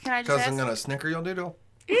snickerdoodles? Can I just Because ask? I'm gonna snicker your doodle.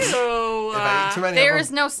 Ew. If I eat too many There of is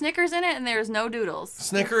them. no Snickers in it, and there is no doodles.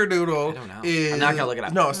 Snickerdoodle I don't know. is... I'm not gonna look it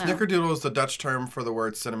up. No, snickerdoodle is the Dutch term for the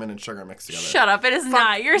word cinnamon and sugar mixed together. Shut up! It is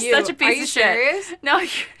not. You're you. such a Are piece you of shit. serious? No.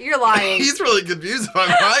 You're lying. He's really confused if I'm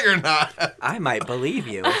right or not. I might believe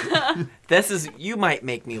you. You might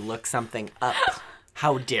make me look something up.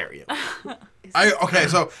 How dare you? Okay,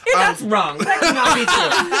 so That's wrong. That cannot be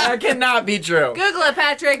true. That cannot be true. Google it,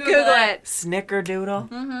 Patrick. Google it. Snickerdoodle?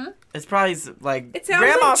 Mm-hmm. It's probably like It sounds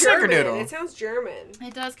Grandma like German. Snickerdoodle. It sounds German.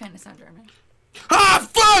 It does kind of sound German.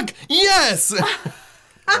 fuck! Yes!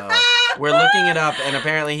 We're looking it up, and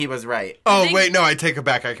apparently he was right. Oh, wait, no, I take it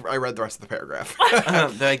back. I read the rest of the paragraph.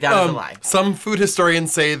 They're like, that was a lie. Some food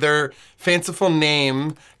historians say their fanciful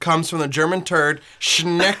name comes from the German turd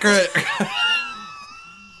Schnecker...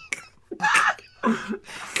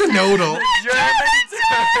 Knodel.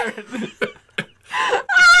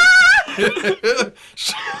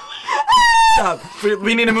 Stop.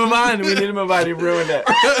 We need to move on. We need to move on. You ruined it.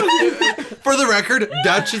 For the record,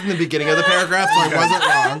 Dutch is in the beginning of the paragraph, so I wasn't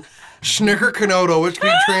wrong. Schnicker Knodel, which can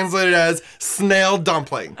be translated as snail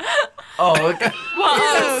dumpling. Oh, okay.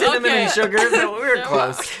 Whoa, Cinnamon and sugar. No, we were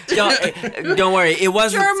close. Don't worry. It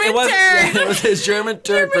wasn't. German it was. turd. It was a German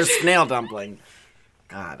turd for snail dumpling.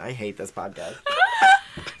 God, I hate this podcast.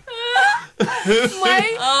 Oh my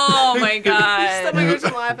god. Oh my gosh,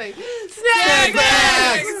 I'm laughing. Snack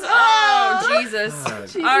bags! Oh, Jesus.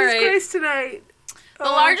 Jesus All right. Christ tonight. The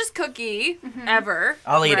largest cookie ever.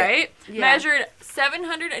 I'll eat it. right? Yeah. Measured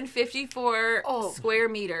 754 Oh. square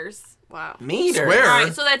meters. Wow. Meter. Swear. All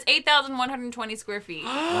right, so that's 8,120 square feet.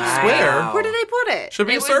 Square? Where did they put it? Should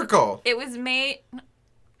be It a was- circle. It was made.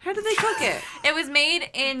 How did they cook it? It was made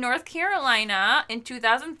in North Carolina in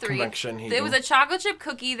 2003. Convection heating. It was a chocolate chip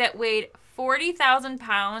cookie that weighed 40,000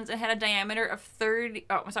 pounds and had a diameter of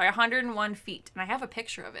 101 feet. And I have a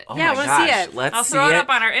picture of it. Oh Yeah, I my wanna see gosh. it. Let's I'll see throw it it. up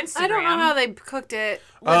on our Instagram. I don't know how they cooked it.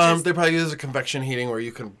 Just- They probably use a convection heating where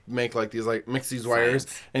you can make like these mix these wires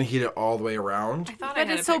and heat it all the way around. I thought I but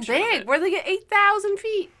had it's a so picture of big. it. Where do they get 8,000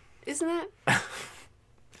 feet? Isn't that?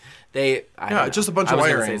 I Yeah, don't it's just a know. bunch I of was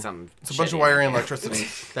gonna wiring. say something It's a bunch of shitty. wiring and electricity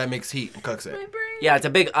that makes heat and cooks it. Yeah, it's a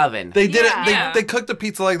big oven. They did Yeah. it. Yeah. They cooked the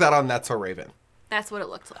pizza like that on That's So Raven. That's what it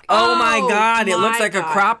looked like. Oh my Oh God! It my looks like a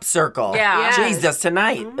God. crop circle. Yeah. Yes. Jesus,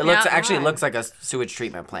 tonight it looks Yeah. actually looks like a sewage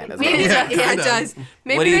treatment plant. As well. Maybe Yeah, it does. Yeah, kind it of. does.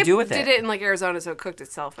 Maybe What do you they do with did it? in like Arizona, so it cooked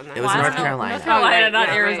itself. In that. It was Well, North I don't know. Carolina. North Carolina, not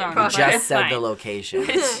Yeah, right. Arizona. But but Just it's said fine. the location.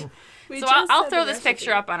 So I'll throw this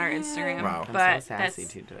picture up on our Instagram. Wow. I'm But so sassy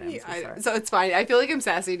that's, today. I'm so sorry. So it's fine. I feel like I'm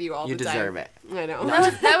sassy to you all You the time. deserve it. I know.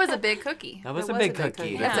 that was a big cookie. That was That a was big a big cookie.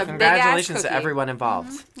 cookie. That's a Congratulations big-ass to cookie. everyone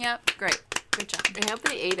involved. Yep, great. Good job. I hope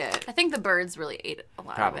they ate it. I think the birds really ate a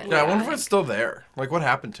lot Probably. of it. Yeah, I wonder if it's still there. Like, what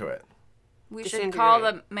happened to it? We Just should call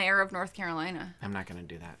integrate. the mayor of North Carolina. I'm not gonna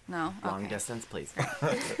do that. No. Long Okay. distance, please.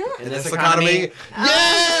 In this economy,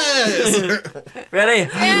 yes. Ready?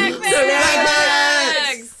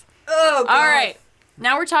 Bags! Oh, All right.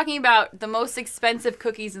 Now we're talking about the most expensive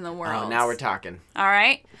cookies in the world. Oh, now we're talking. All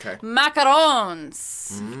right. Okay.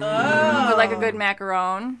 Macarons. We like a good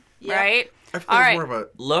macaron, right? I feel All it's right. more of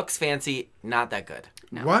Looks fancy, not that good.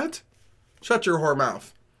 a what? Shut your whore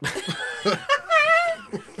mouth.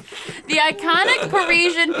 The iconic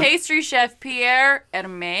Parisian pastry chef Pierre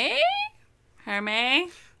Hermé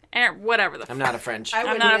whatever the. I'm not a French.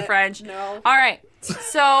 I'm not a French. No. All right.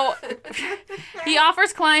 So he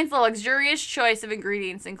offers clients a luxurious choice of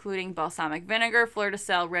ingredients, including balsamic vinegar, fleur de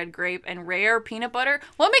sel, red grape, and rare peanut butter.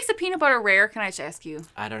 What makes the peanut butter rare? Can I just ask you?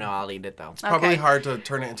 I don't know. I'll eat it though. Probably Okay. hard to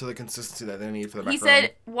turn it into the consistency that they need for the He macaroni.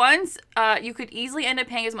 said once you could easily end up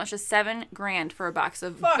paying as much as $7,000 for a box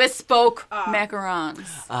of bespoke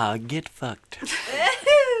macarons. Get fucked.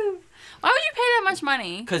 Why would you pay that much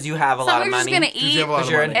money? Because you have a lot of Someone's money. just gonna Because eat. you have a lot of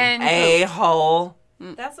Because you're money. an And a-hole.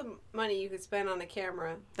 That's some money you could spend on a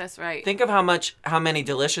camera. That's right. Think of how many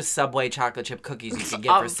delicious Subway chocolate chip cookies you could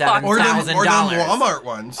get Oh, for fuck. or them $7,000. Walmart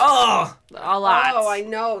ones. Oh, A lot. Oh, I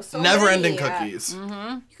know. So Never-ending many. cookies.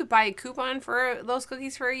 You could buy a coupon for those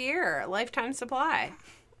cookies for a year, a lifetime supply.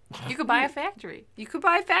 You could buy a factory. You could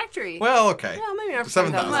buy a factory. Well, okay. Well, maybe not for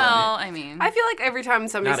 7,000. Well, I mean, I feel like every time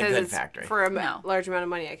somebody Not a says good it's factory. for a No. large amount of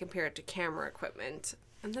money, I compare it to camera equipment.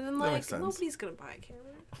 And then I'm like, makes sense. nobody's going to buy a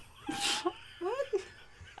camera. What?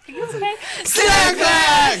 are you okay? Snack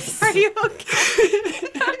facts! Are you okay?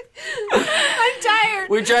 I'm tired.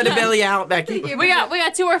 we're trying to bail you out, Becky. We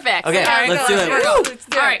got 2 more facts. Okay, All right, let's go, do it. let's go. Let's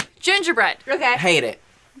do All it. right, gingerbread. Okay. Hate it.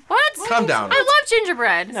 What? Calm down. I love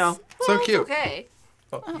gingerbread. No. So Well, cute. Okay.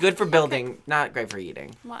 Good for building, not great for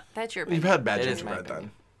eating. What? That's your You've opinion. had bad It is my gingerbread opinion.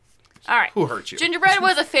 then. All right. Who hurt you? Gingerbread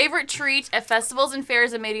was a favorite treat at festivals and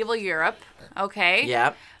fairs in medieval Europe. Okay.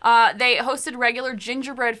 Yep. They hosted regular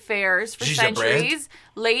gingerbread fairs for Gingerbread? centuries.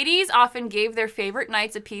 Ladies often gave their favorite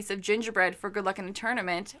knights a piece of gingerbread for good luck in a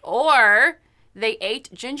tournament, or they ate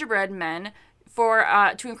gingerbread men for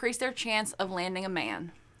to increase their chance of landing a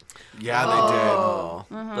man. Yeah, they Oh,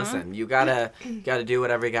 Mm-hmm. listen, you gotta do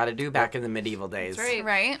whatever you gotta do back in the medieval days. That's right.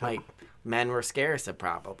 Right? Like men were scarce,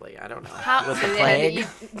 probably. I don't know. How- With the They had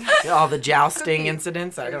to plague, all the jousting cookie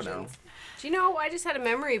incidents. I don't know. Do you know, I just had a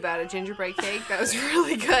memory about a gingerbread cake that was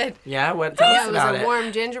really good. Yeah, what? Tell Yeah, us it was about a it.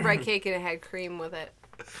 warm gingerbread cake and it had cream with it.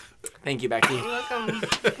 Thank you, Becky. You're welcome.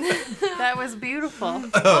 That was beautiful.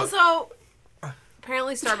 Also,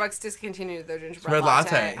 apparently Starbucks discontinued their gingerbread Red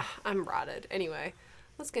latte. I'm rotted. Anyway,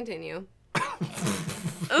 let's continue.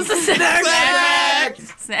 This is snack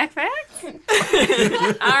facts. Snack facts?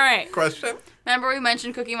 All right. Question? Remember we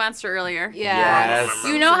mentioned Cookie Monster earlier? Yeah. Yes.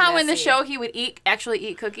 You know how in the Messy. show he would actually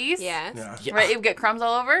eat cookies? Yes. Yeah. Yeah. Right? He would get crumbs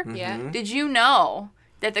all over? Yeah. Did you know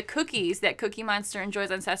that the cookies that Cookie Monster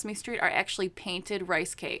enjoys on Sesame Street are actually painted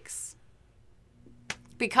rice cakes?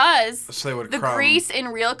 Because So they would the crumb. grease in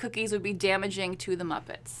real cookies would be damaging to the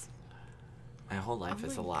Muppets. My whole life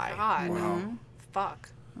is a lie. God. Wow. Fuck.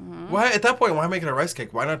 Why at that point? Why make it a rice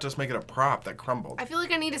cake? Why not just make it a prop that crumbled? I feel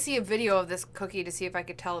like I need to see a video of this cookie to see if I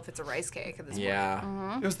could tell if it's a rice cake at this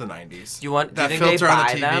Yeah. It was the '90s. Do you want? Do you That think they filter on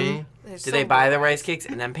buy the TV. them? point. They're Do so they buy the good. rice cakes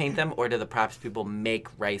and then paint them, or do the props people make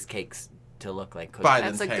rice cakes to look like cookies? Buy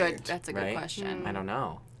them. That's a paint, good. That's a good right? question. I don't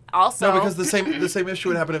know. Also, No, because the same issue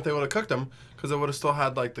would happen if they would have cooked them, because it would have still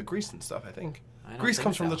had like the grease and stuff. I think I don't grease think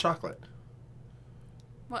comes from so. the chocolate.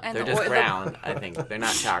 well, and They're the just oil- brown. I think they're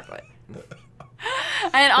not chocolate.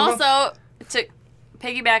 And also, to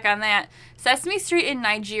piggyback on that, Sesame Street in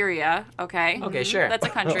Nigeria, okay? Okay, sure. That's a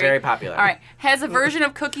country. Very popular. All right. Has a version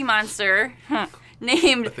of Cookie Monster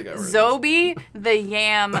named think I heard this. Zobi the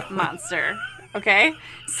Yam Monster. Okay?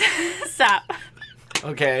 Stop.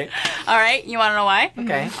 Okay. All right. You want to know why?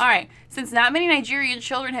 Okay. All right. Since not many Nigerian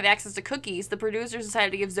children have access to cookies, the producers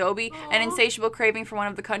decided to give Zobi an insatiable craving for one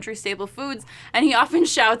of the country's staple foods, and he often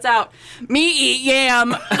shouts out, "Me eat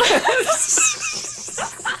yam."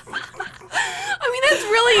 I mean, that's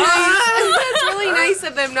really nice. That's really nice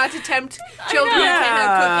of them not to tempt children to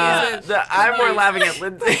have cookies. I'm more laughing at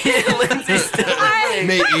Lindsay. Lindsay's still laughing.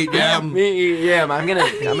 May eat yam. Me, yeah, I'm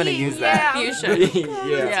gonna use that. You should. Yeah.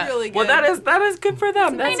 Yeah. Really good. Well, that is good for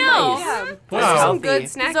them. That's know. nice. Yeah. Wow. Some Healthy. good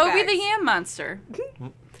snack Zobi facts. the Yam Monster.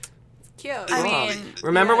 Cute. I mean,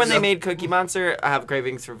 Remember when they Yep. made Cookie Monster have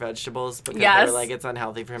cravings for vegetables because they Yes. were like it's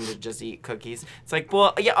unhealthy for him to just eat cookies? It's like,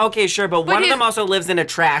 well, yeah, okay, sure, but one of his- them also lives in a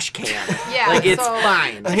trash can. Yeah, like it's so-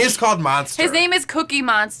 fine. And he's called Monster. his name is Cookie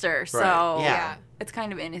Monster, so Right. Yeah. it's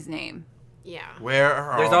kind of in his name. Yeah. Where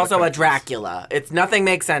are There's all the also a cookies? Dracula. It's nothing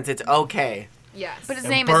makes sense. It's okay. Yes. But his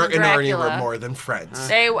And name Bert isn't and Ernie were Dracula. more than friends.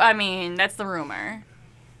 I mean, that's the rumor.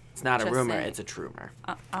 It's not a Just rumor. saying. It's a trumor.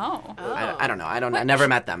 Oh. I don't know. I never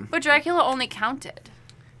met them. But Dracula only counted.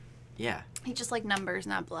 Yeah. He just liked numbers,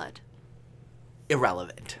 not blood.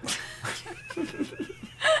 Irrelevant.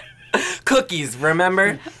 Cookies,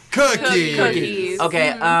 remember? Cookies. Cookies.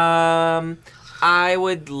 Okay, I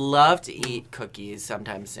would love to eat cookies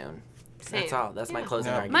sometime soon. Same. That's all. That's my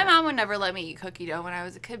closing Yeah. argument. My mom would never let me eat cookie dough when I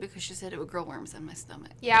was a kid because she said it would grow worms in my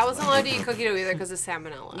stomach. Yeah, I wasn't allowed to eat cookie dough either because of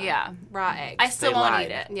salmonella. Yeah. Raw eggs. I still They won't lied.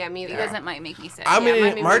 eat it. Yeah, me either. Because it might make me sick. I'm Yeah, eating, mine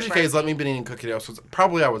made me Margie burp. K's let me been eating cookie dough, so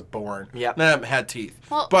probably I was born. Yep. Then I had teeth.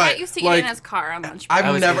 Well, but Matt used to eat like, it in his car on lunch break. I've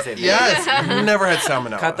I was never, gonna say yes, never had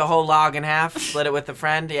salmonella. Cut the whole log in half, split it with a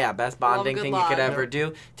friend. Yeah, best bonding good thing you could log. ever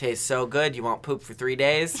do. Tastes so good, you won't poop for 3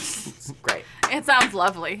 days. It's great. It sounds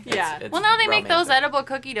lovely. Yeah. It's Well, now they make those romantic. edible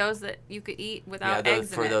cookie doughs that you could eat Yeah, without those,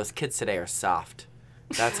 eggs for in it. those kids today are soft.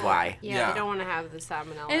 That's why. Yeah, Yeah. you don't want to have the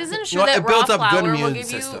salmonella. It isn't You true know, that it builds raw up good flour will immune give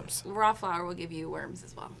systems. you raw flour will give you worms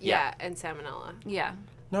as well. Yeah, and salmonella. Yeah.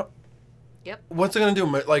 No. Yep. What's it gonna do?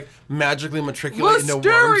 Like magically matriculate into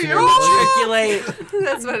worms? in your Matriculate.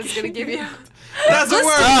 That's what it's gonna give you. That's a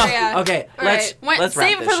word. Yeah. Okay, All let's right. let's wrap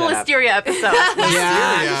Save it this for the shit up. listeria episode.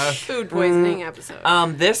 Yeah. Food poisoning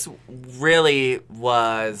episode. This really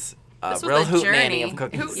was a This was real a hoot journey. nanny of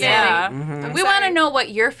cookies. Hoot Yeah. I'm We want to sorry. know what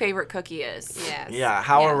your favorite cookie is. Yes. Yeah,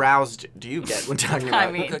 how Yeah. aroused do you get when talking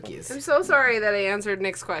about mean- cookies? I'm so sorry that I answeed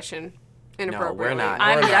Nick's question No, inappropriately. we're not.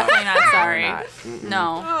 I'm We're not. definitely not sorry. We're not. Mm-mm.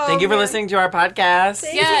 No. Oh, Thank you for man. listening to our podcast.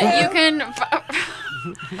 Yeah, you can.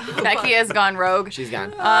 Becky has gone rogue. She's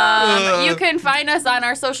gone. You can find us on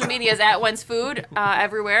our social medias at When's Food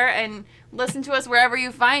everywhere, and listen to us wherever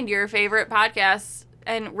you find your favorite podcasts.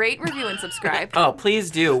 And rate, review, and subscribe. Oh, please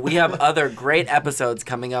do. We have other great episodes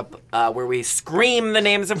coming up where we scream the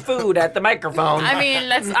names of food at the microphone. I mean,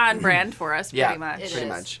 that's on brand for us, Yeah. pretty much. It Pretty is.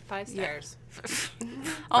 much. 5 stars.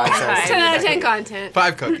 Oh, Five stars. okay. 10 out of 10 content.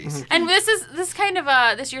 5 cookies. And this kind of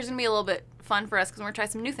this year's gonna be a little bit fun for us because we're gonna try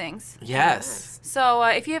some new things. Yes. So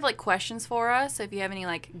if you have like questions for us, if you have any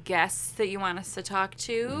like guests that you want us to talk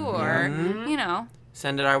to, or you know,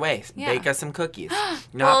 Send it our way. Yeah. Bake us some cookies. well,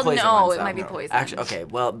 Not poison no, ones, it though. might be poison. Actually, okay.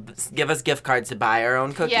 Well, give us gift cards to buy our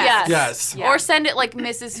own cookies. Yes. Yes. Yeah. Or send it like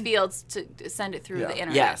Mrs. Fields to send it through Yeah. the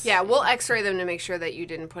internet. Yes. Yeah, we'll x-ray them to make sure that you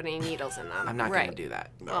didn't put any needles in them. I'm not Right. going to do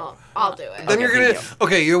that. Well, I'll do it. Then Okay, you're gonna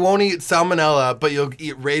thank you won't eat salmonella, but you'll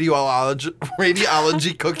eat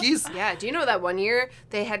radiology cookies. Yeah, do you know that one year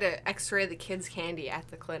they had to x-ray the kids' candy at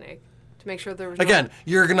the clinic to make sure there was no... Again,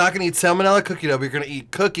 you're not gonna eat salmonella cookie dough, but you're gonna eat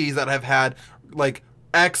cookies that have had like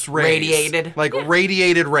X-rays, Radiated. like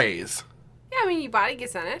radiated rays. Yeah, I mean, your body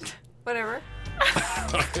gets on it. Whatever. All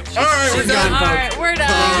right, we're She's done. done, All folks. right, we're done.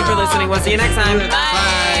 Thank you for listening. We'll see you next time.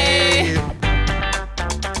 Bye.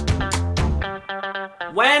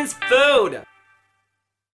 When's food?